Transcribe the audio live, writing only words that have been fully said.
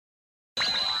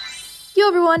Yo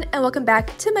everyone, and welcome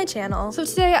back to my channel. So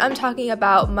today I'm talking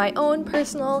about my own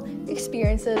personal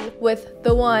experiences with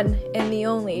the one and the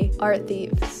only art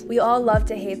thieves. We all love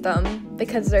to hate them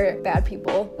because they're bad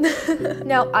people.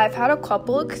 Now, I've had a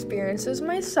couple experiences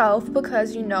myself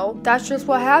because, you know, that's just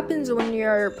what happens when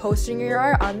you're posting your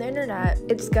art on the internet.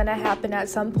 It's gonna happen at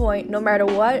some point, no matter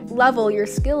what level your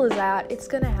skill is at, it's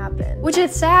gonna happen. Which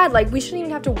is sad, like we shouldn't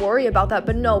even have to worry about that,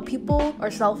 but no, people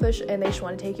are selfish and they just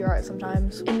want to take your art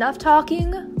sometimes. Enough talking,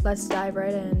 let's dive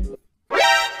right in.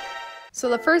 So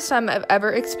the first time I've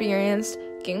ever experienced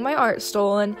getting my art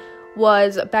stolen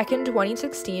was back in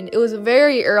 2016. It was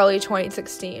very early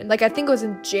 2016. Like I think it was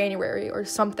in January or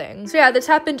something. So yeah, this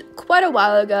happened quite a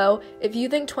while ago. If you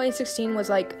think 2016 was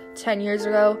like 10 years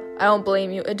ago, I don't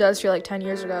blame you. It does feel like 10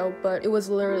 years ago, but it was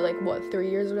literally like, what, 3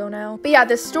 years ago now? But yeah,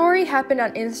 this story happened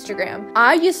on Instagram.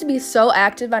 I used to be so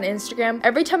active on Instagram.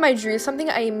 Every time I drew something,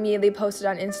 I immediately posted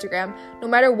on Instagram. No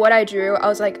matter what I drew, I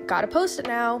was like, gotta post it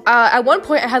now. At one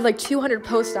point, I had like 200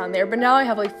 posts on there, but now I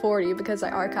have like 40 because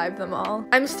I archived them all.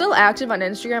 I'm still active on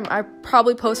Instagram. I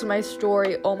probably posted my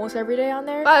story almost every day on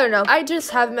there. But I don't know. I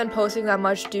just haven't been posting that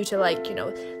much due to like, you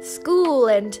know, school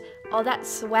and all that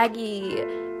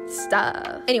swaggy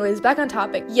stuff. Anyways, back on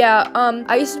topic. Yeah,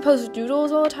 I used to post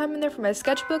doodles all the time in there for my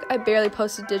sketchbook. I barely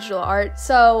posted digital art.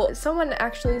 So someone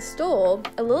actually stole,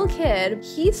 a little kid,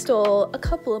 he stole a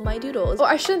couple of my doodles. Well,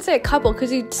 I shouldn't say a couple because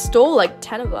he stole like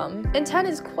 10 of them. And 10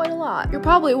 is quite a lot. You're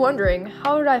probably wondering,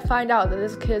 how did I find out that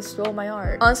this kid stole my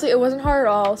art? Honestly, it wasn't hard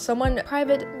at all. Someone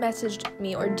private messaged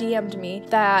me or DM'd me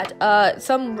that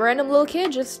some random little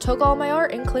kid just took all my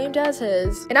art and claimed as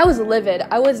his. And I was livid.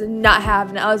 I was not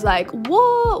having it. I was like,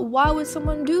 what? Why would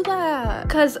someone do that?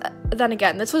 Because then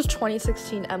again, this was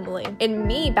 2016 Emily. And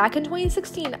me, back in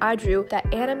 2016, I drew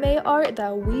that anime art,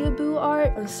 that weeaboo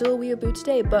art. I'm still a weeaboo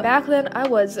today, but back then I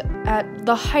was at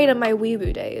the height of my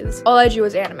weeaboo days. All I drew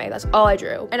was anime. That's all I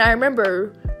drew. And I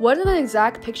remember one of the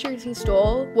exact pictures he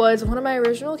stole was one of my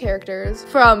original characters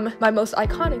from my most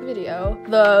iconic video,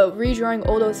 the redrawing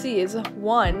old OCs.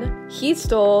 One, he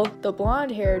stole the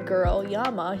blonde-haired girl,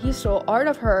 Yama. He stole art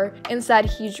of her and said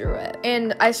he drew it.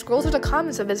 And I scrolled through the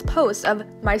comments of his post of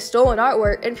my stolen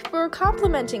artwork and people were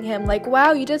complimenting him like,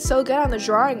 wow, you did so good on the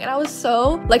drawing. And I was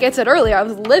so, like I said earlier, I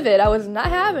was livid. I was not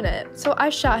having it. So I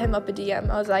shot him up a DM.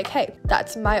 I was like, hey,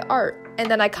 that's my art. And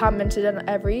then I commented on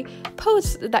every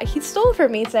post that he stole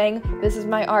from me saying, this is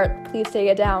my art, please take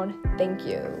it down, thank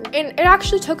you. And it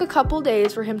actually took a couple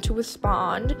days for him to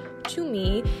respond to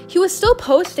me. He was still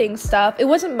posting stuff. It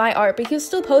wasn't my art, but he was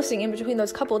still posting in between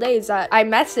those couple days that I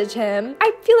messaged him.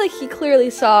 I feel like he clearly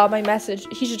saw my message.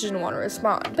 He just didn't want to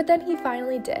respond. But then he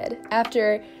finally did.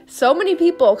 After so many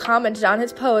people commented on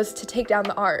his post to take down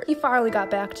the art, he finally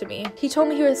got back to me. He told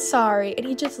me he was sorry and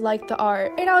he just liked the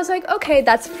art. And I was like, okay,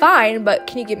 that's fine, but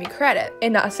can you give me credit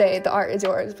and not say the art is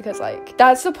yours? Because like,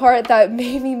 that's the part that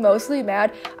made me mostly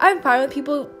mad. I'm fine with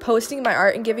people posting my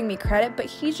art and giving me credit, but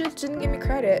he just didn't give me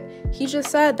credit. He just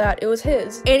said that it was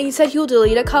his. And he said he'll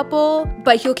delete a couple,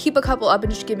 but he'll keep a couple up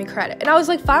and just give me credit. And I was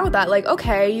like, fine with that. Like,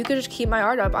 okay, you could just keep my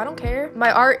art up. I don't care.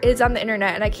 My art is on the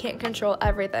internet and I can't control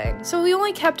everything. So we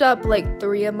only kept up like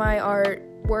 3 of my art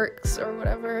works or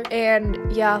whatever,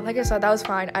 and yeah, like I said, that was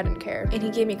fine. I didn't care, and he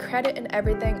gave me credit and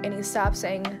everything, and he stopped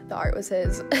saying the art was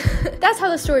his. That's how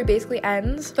the story basically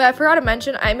ends. But I forgot to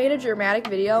mention, I made a dramatic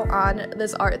video on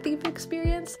this art thief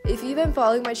experience. If you've been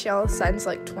following my channel since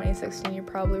like 2016, you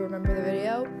probably remember the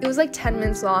video. It was like 10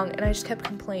 minutes long and I just kept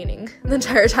complaining the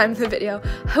entire time of the video.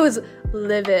 I was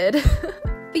livid.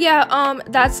 But yeah,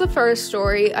 that's the first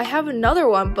story. I have another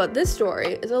one, but this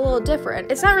story is a little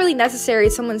different. It's not really necessary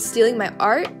someone stealing my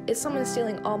art, it's someone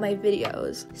stealing all my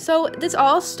videos. So this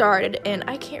all started in,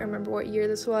 I can't remember what year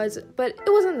this was, but it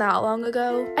wasn't that long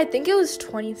ago. I think it was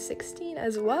 2016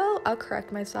 as well. I'll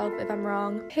correct myself if I'm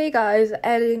wrong. Hey guys,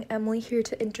 editing Emily here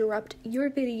to interrupt your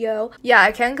video. Yeah,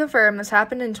 I can confirm this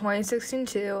happened in 2016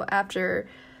 too, after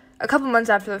a couple months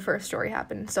after the first story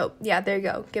happened. So yeah, there you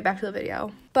go. Get back to the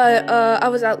video. But I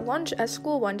was at lunch at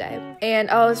school one day, and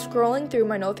I was scrolling through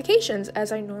my notifications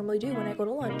as I normally do when I go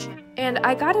to lunch. And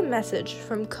I got a message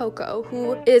from Coco,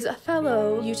 who is a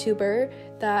fellow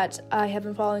YouTuber that I have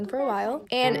been following for a while.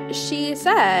 And she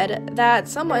said that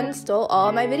someone stole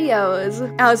all my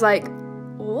videos. I was like,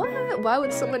 what? Why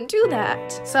would someone do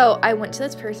that? So I went to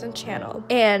this person's channel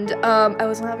and I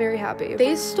was not very happy.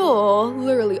 They stole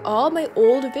literally all my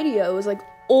old videos, like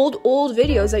old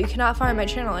videos that you cannot find on my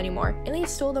channel anymore, and they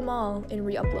stole them all and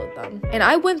re-upload them. And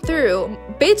I went through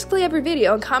basically every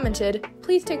video and commented,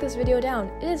 please take this video down.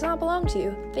 It does not belong to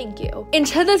you. Thank you. And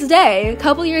to this day, a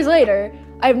couple years later,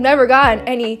 I've never gotten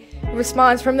any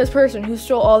response from this person who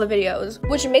stole all the videos,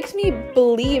 which makes me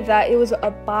believe that it was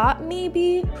a bot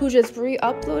maybe who just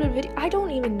re-uploaded video. I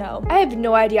don't even know. I have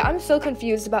no idea. I'm so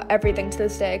confused about everything to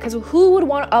this day, because who would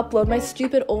want to upload my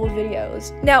stupid old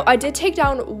videos? Now, I did take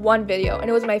down one video, and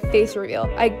it was my face reveal.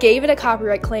 I gave it a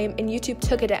copyright claim, and YouTube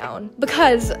took it down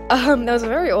because that was a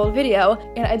very old video,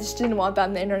 and I just didn't want that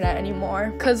on the internet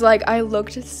anymore, because like I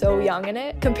looked so young in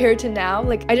it compared to now.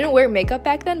 Like, I didn't wear makeup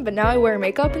back then, but now I wear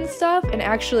makeup and stuff and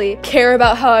actually care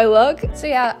about how I look. So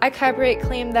yeah, I copyright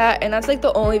claimed that, and that's like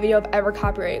the only video I've ever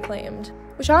copyright claimed.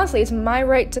 Which honestly, it's my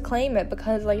right to claim it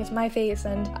because like it's my face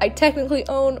and I technically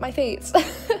own my face.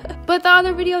 But the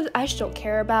other videos I just don't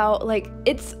care about. Like,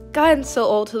 it's gotten so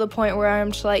old to the point where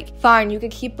I'm just like, fine, you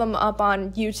could keep them up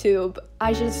on YouTube.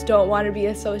 I just don't want to be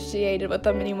associated with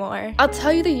them anymore. I'll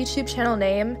tell you the YouTube channel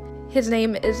name. His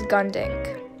name is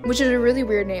Gundink, which is a really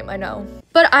weird name, I know.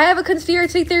 But I have a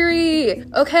conspiracy theory.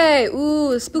 Okay,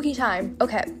 ooh, spooky time.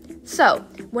 Okay, so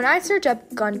when I search up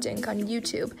Gundink on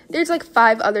YouTube, there's like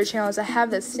 5 other channels that have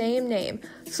the same name.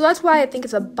 So that's why I think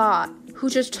it's a bot who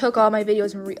just took all my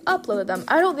videos and re-uploaded them.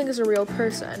 I don't think it's a real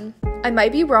person. I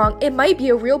might be wrong. It might be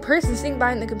a real person sitting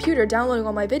behind the computer downloading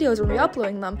all my videos and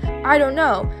re-uploading them. I don't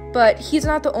know. But he's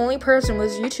not the only person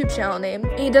with his YouTube channel name.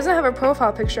 And he doesn't have a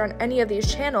profile picture on any of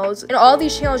these channels. And all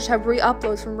these channels just have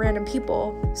re-uploads from random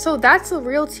people. So that's the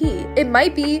real tea. It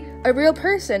might be a real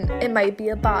person. It might be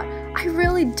a bot. I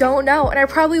really don't know. And I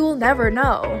probably will never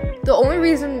know. The only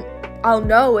reason I'll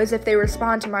know is if they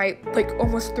respond to my like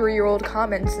almost 3-year-old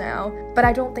comments now, but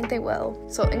I don't think they will.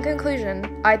 So in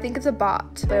conclusion, I think it's a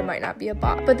bot, but it might not be a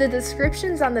bot. But the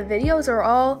descriptions on the videos are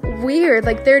all weird.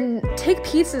 Like, they're take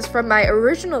pieces from my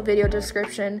original video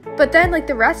description, but then like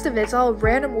the rest of it's all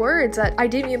random words that I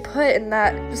didn't even put in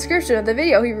that description of the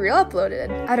video he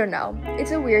re-uploaded. I don't know. It's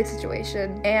a weird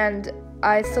situation, and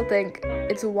I still think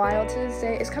it's wild to this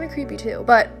day. It's kind of creepy too.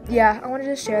 But yeah, I wanted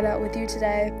to share that with you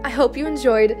today. I hope you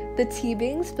enjoyed the tea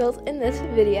being spilled in this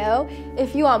video.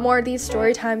 If you want more of these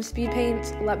Storytime speed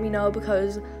paints, let me know,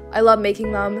 because I love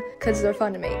making them because they're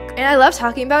fun to make. And I love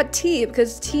talking about tea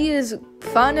because tea is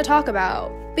fun to talk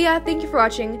about. But yeah, thank you for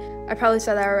watching. I probably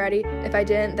said that already. If I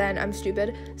didn't, then I'm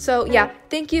stupid. So yeah,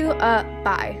 thank you.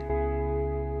 Bye.